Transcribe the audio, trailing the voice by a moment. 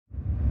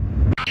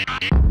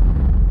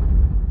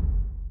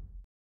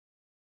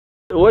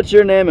What's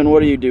your name and what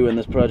do you do in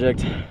this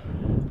project?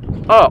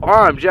 Oh,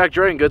 I'm Jack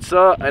Drayton, good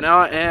sir, and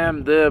I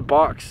am the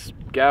box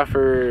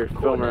gaffer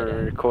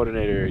filmer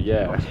coordinator.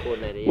 Yeah. Box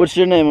coordinator, yeah. What's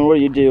your name and what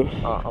do you do?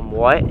 I'm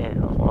Wyatt,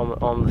 and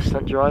I'm the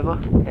stunt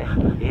driver.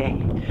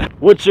 Yeah.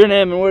 What's your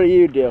name and what do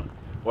you do?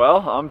 Well,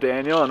 I'm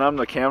Daniel, and I'm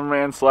the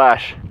cameraman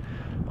slash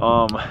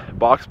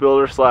box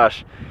builder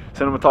slash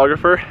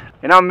cinematographer.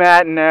 And I'm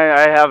Matt, and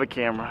I have a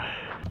camera.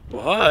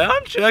 Well, hi,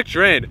 I'm Jack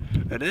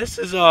Drayton, and this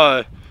is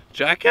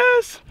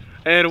Jackass,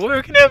 and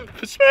we're gonna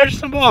smash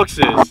some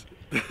boxes.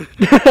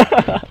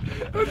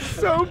 That's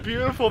so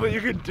beautiful that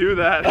you could do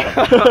that.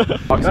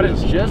 God,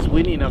 it's just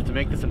windy enough to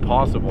make this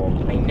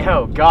impossible. I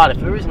know, God, if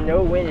there was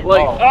no wind at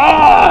all.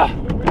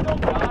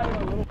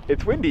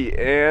 It's windy,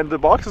 and the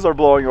boxes are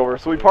blowing over,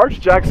 so we parked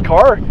Jack's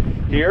car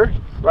here,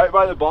 right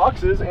by the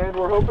boxes, and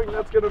we're hoping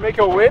that's going to make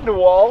a wind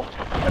wall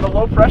and a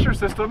low pressure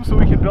system so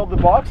we can build the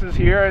boxes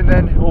here, and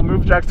then we'll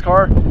move Jack's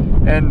car,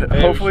 and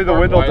hopefully the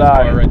wind will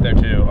die. Car right there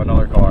too,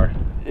 another car.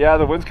 Yeah,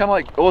 the wind's kind of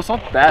like, well, it's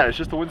not bad, it's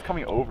just the wind's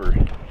coming over.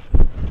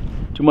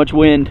 Too much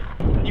wind.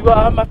 You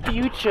are my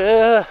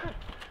future.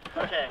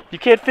 Okay. You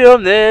can't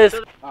film this.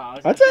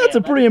 I'd say that's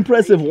a pretty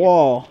impressive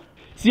wall.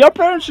 See, our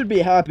parents should be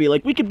happy.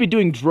 Like, we could be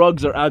doing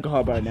drugs or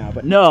alcohol by now,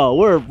 but no,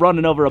 we're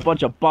running over a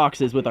bunch of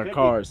boxes with our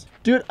cars.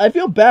 Dude, I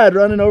feel bad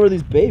running over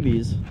these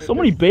babies. So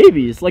many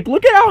babies. Like,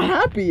 look at how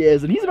happy he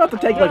is, and he's about to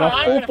take like a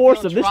full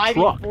force of this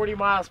truck. 40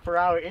 miles per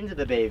hour into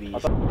the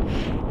babies.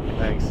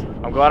 Thanks.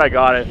 I'm glad I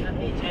got it.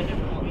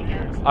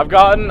 I've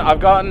gotten a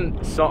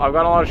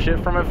lot of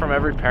shit from it from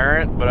every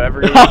parent, but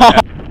every.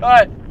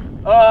 Alright,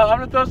 I'm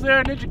gonna throw there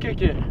and ninja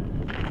kick it.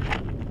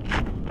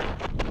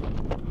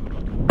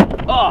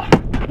 Oh.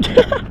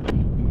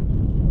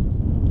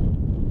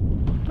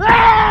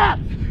 Ah!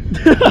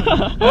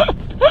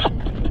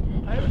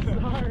 I'm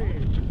sorry.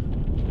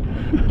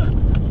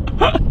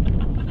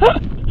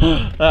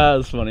 That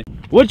was funny.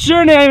 What's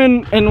your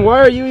name and why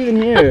are you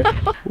even here?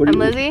 I'm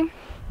Lizzie,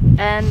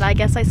 and I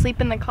guess I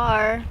sleep in the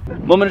car.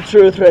 Moment of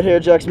truth right here.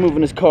 Jack's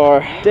moving his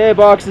car. Stay,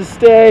 boxes,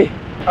 stay.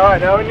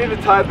 Alright, now we need to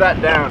tie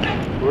that down.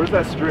 Where's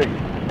that string?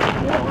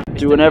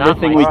 Doing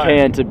everything we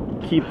can to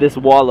keep this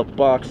wall of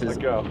boxes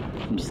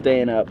from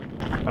staying up.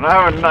 And I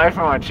have a knife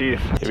on my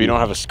teeth. If you don't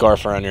have a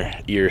scarf around your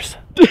ears.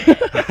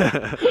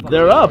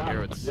 They're up.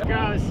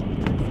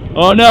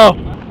 Oh no.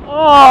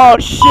 Oh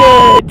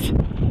shit.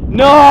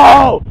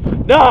 No.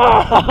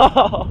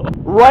 No.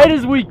 Right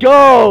as we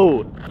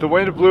go. The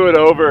wind blew it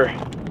over,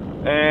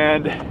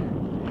 and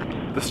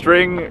the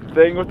string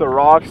thing with the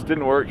rocks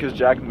didn't work because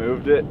Jack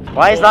moved it.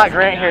 Why is not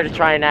Grant here to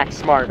try and act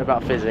smart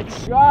about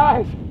physics?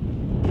 Guys!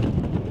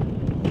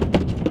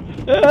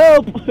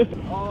 Help!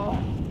 Oh.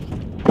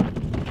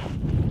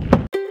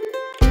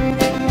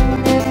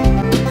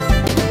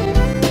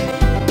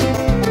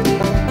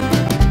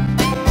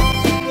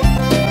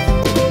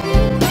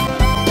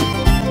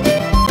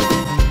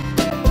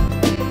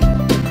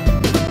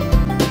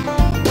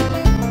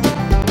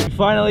 We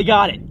finally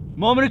got it.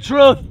 Moment of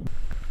truth.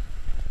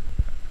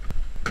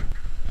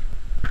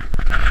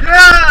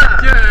 Yeah!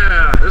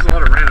 Yeah! There's a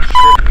lot of random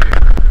shit in here.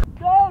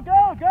 Go,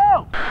 go,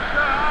 go!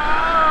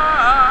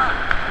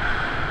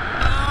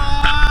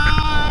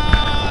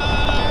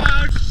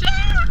 Oh,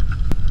 shit!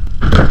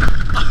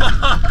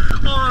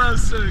 Oh,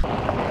 that's sick.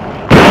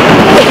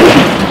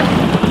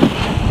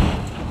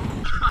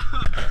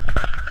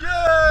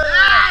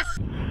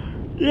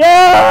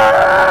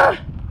 Yeah!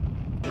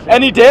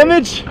 Any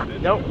damage?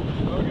 Nope.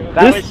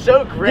 That was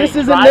so great. This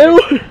isn't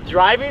new?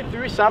 Driving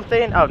through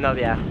something. Oh, no,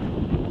 yeah.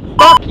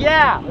 Fuck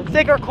yeah! Let's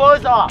take our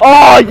clothes off.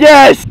 Oh,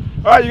 yes!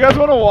 Alright, you guys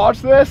want to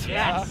watch this?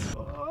 Yes.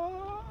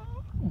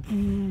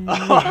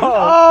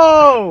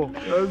 Oh!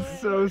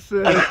 That's so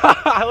sick.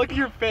 Look at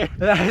your face.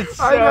 That's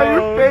so I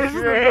know your face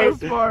great. is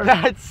the best part.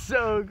 That's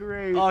so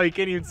great. Oh, you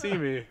can't even see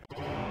me.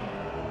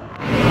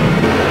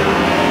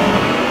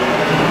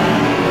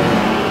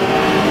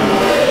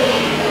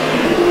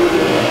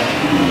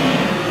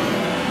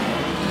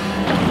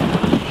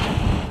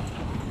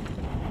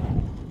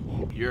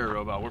 You're a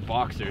robot. We're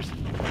boxers.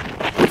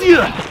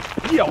 Yeah!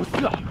 Yeah, what's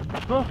up?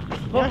 Huh?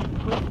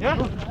 Yeah.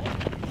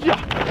 Yeah!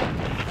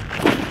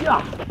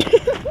 Yeah!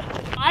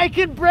 I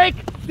can break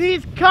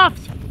these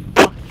cuffs.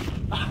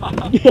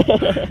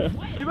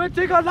 You might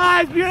take our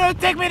lives, but you're gonna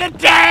take me to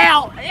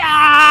jail!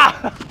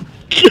 Yeah!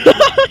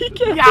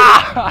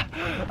 Yeah!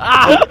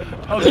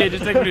 Okay,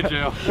 just take me to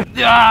jail.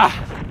 Yeah!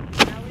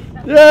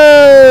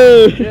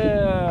 Yay!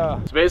 Yeah!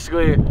 So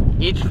basically,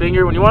 each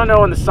finger, when you want to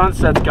know when the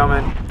sunset's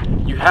coming,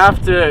 you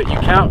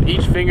count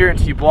each finger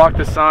until you block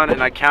the sun,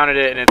 and I counted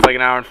it, and it's like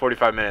 1 hour and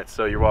 45 minutes,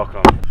 so you're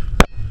welcome.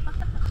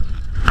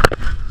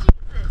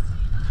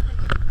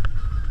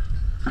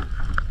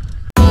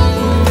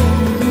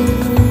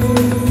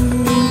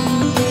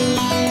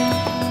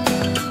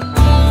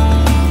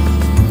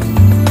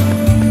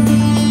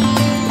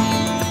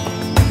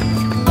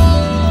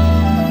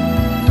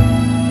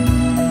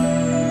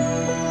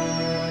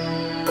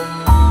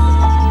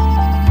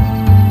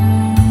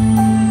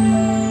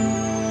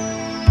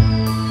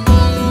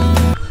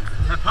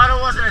 The puddle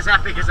wasn't as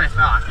epic as I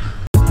thought.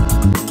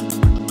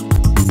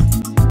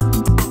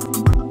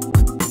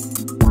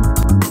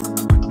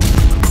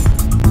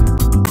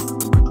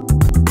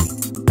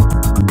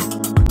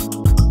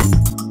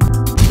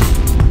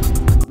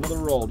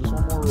 roll. Just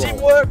one more roll.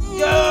 Teamwork,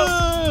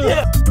 go!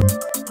 Yeah.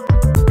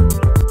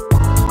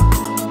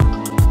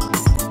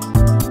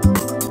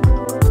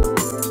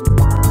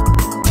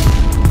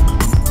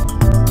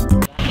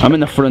 I'm in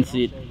the front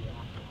seat.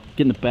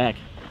 Get in the back.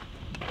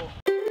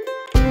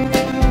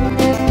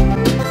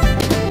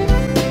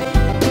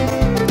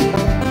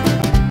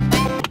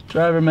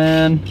 Driver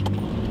man.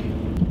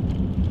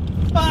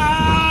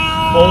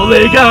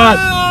 Holy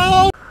God!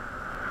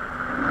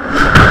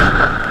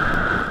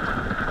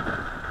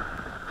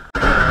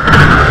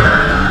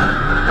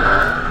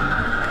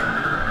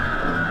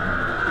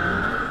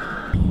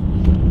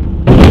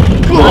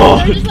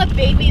 There's just a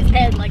baby's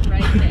head like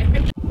right there.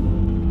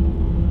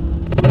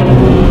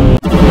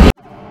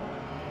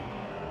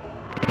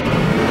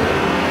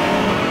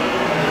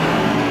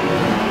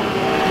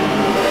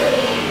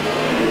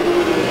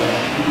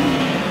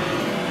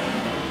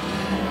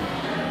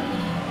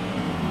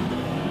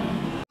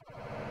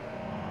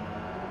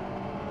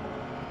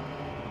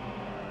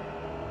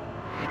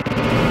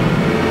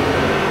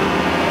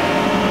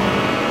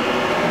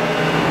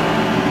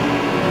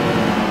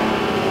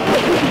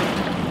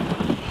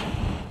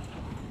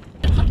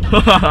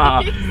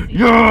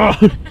 Yeah!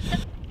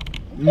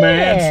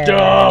 Man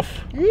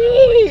stuff!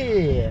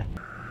 Yeah.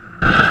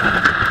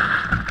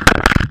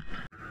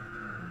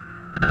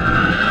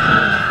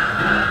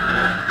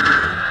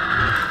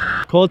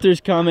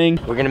 Colter's coming.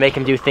 We're gonna make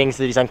him do things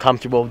that he's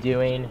uncomfortable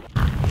doing.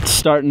 It's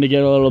starting to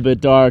get a little bit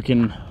dark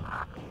and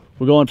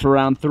we're going for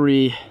round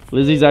 3.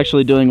 Lizzie's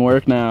actually doing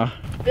work now.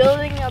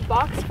 Building a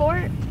box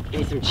fort.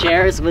 Need some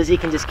chairs. Lizzie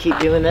can just keep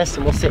doing this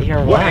and we'll sit here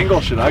and What watch.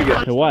 angle should I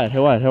get? Hey Wyatt, hey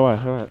Wyatt, hey Wyatt,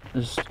 hey Wyatt.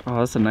 Oh,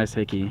 that's a nice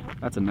hickey.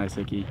 That's a nice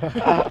hickey. Who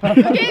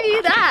gave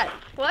you that?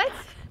 What?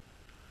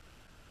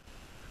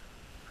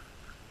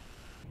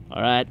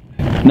 All right,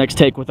 next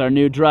take with our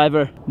new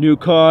driver, new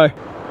car.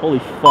 Holy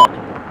fuck.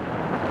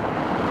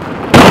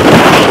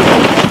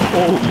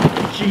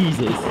 Oh,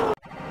 Jesus.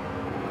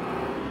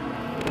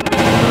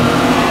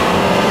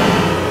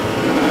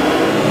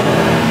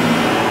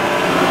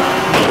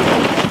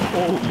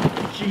 Oh,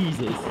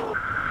 Jesus.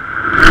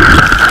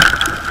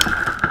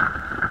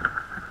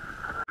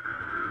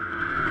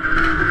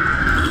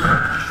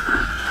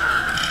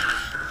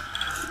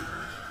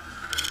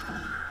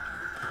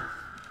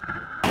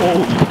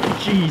 Oh,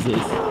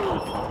 Jesus.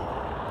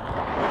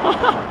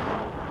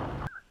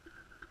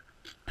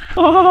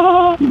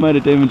 He might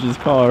have damaged his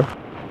car.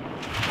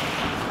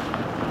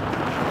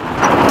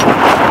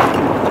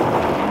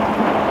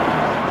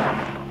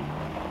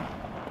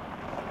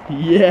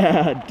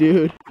 Yeah,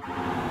 dude.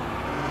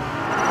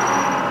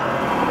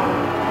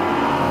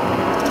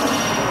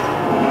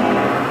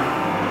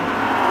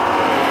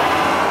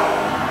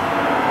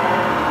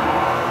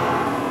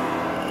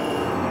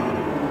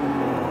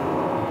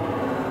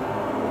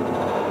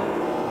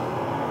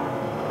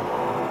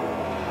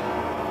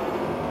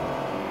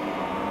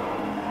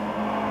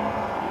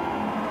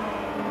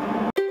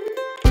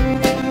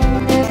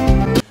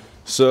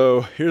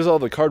 So here's all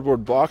the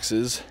cardboard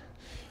boxes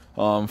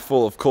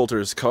full of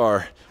Colter's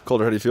car.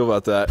 Colter, how do you feel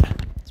about that?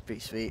 It's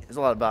pretty sweet. There's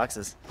a lot of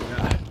boxes.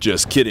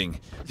 Just kidding.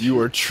 You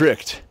were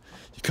tricked.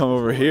 You come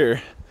over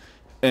here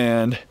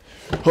and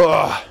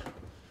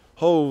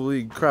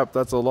holy crap,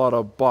 that's a lot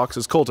of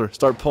boxes. Colter,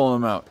 start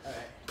pulling them out.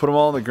 Put them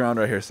all on the ground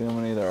right here. See how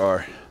many there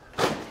are.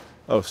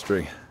 Oh,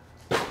 string.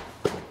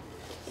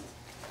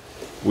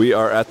 We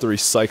are at the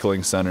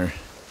recycling center.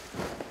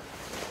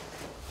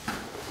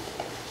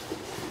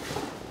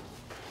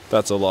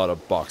 That's a lot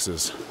of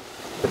boxes.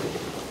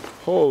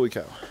 Holy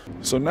cow.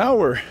 So now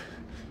we're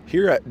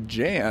here at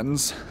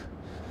Jan's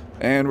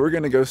and we're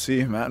gonna go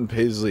see Matt and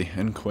Paisley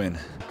and Quinn.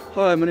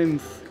 Hi, my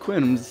name's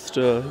Quinn. I'm just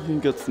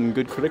got some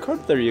good credit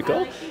card. There you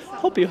go.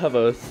 Hope you have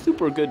a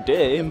super good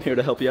day. I'm here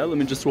to help you out. Let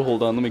me just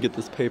hold on. Let me get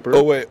this paper.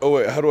 Oh wait,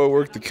 how do I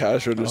work the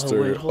cash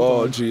register? wait,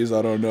 hold on. Geez,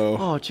 I don't know.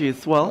 Oh,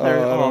 geez. Well, there.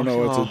 I don't know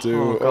what to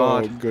do. Oh,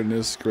 God. Oh,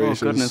 goodness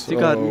gracious. Oh, goodness. You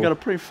got a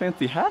pretty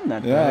fancy hat in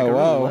that Yeah, bag. I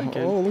wow. really like it.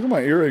 Oh, look at my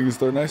earrings.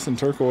 They're nice and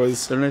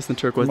turquoise. They're nice and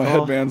turquoise. My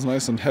headband's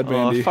nice and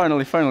headbandy.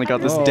 Finally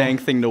got this dang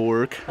thing to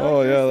work.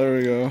 Oh yeah, there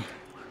we go.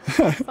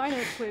 Sign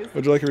it, please.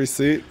 Would you like a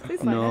receipt? Please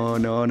sign it.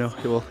 No.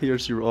 Well,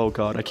 here's your. Oh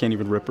God, I can't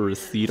even rip a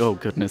receipt. Oh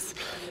goodness.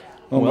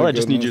 Oh, well, my I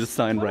just need you to goodness.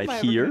 sign What right have I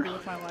ever here. done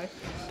with my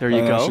life? There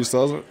you go. She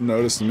still hasn't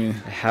noticed me.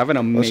 Have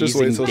an Let's just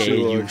wait amazing till she day,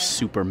 you looks.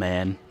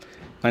 Superman.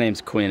 My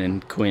name's Quinn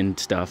and Quinn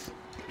stuff.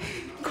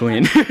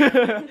 Quinn.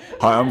 Hi,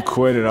 I'm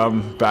Quinn and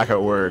I'm back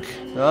at work.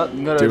 You got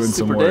a Doing some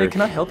super day. work. Can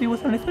I help you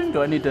with anything?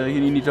 Do I need to?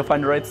 You need to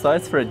find the right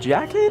size for a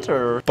jacket,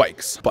 or?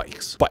 Bikes.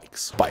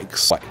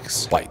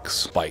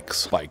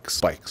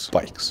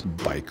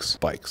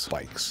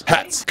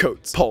 Hats,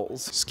 coats,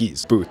 poles,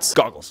 skis, boots,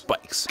 goggles,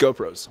 bikes,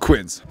 GoPros,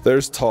 Quinns.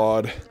 There's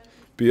Todd,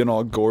 being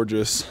all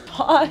gorgeous.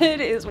 Todd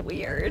is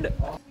weird.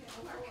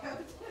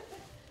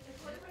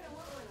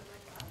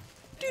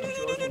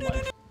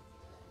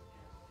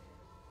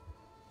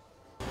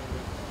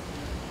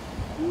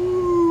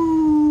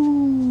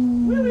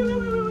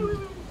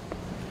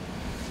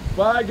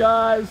 Bye,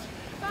 guys.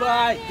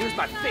 Bye. Here's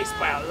my face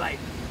by a light.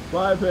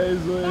 Bye,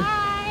 Paisley.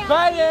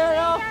 Bye,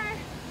 Daryl.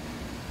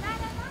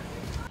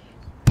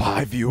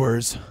 Hi,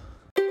 viewers.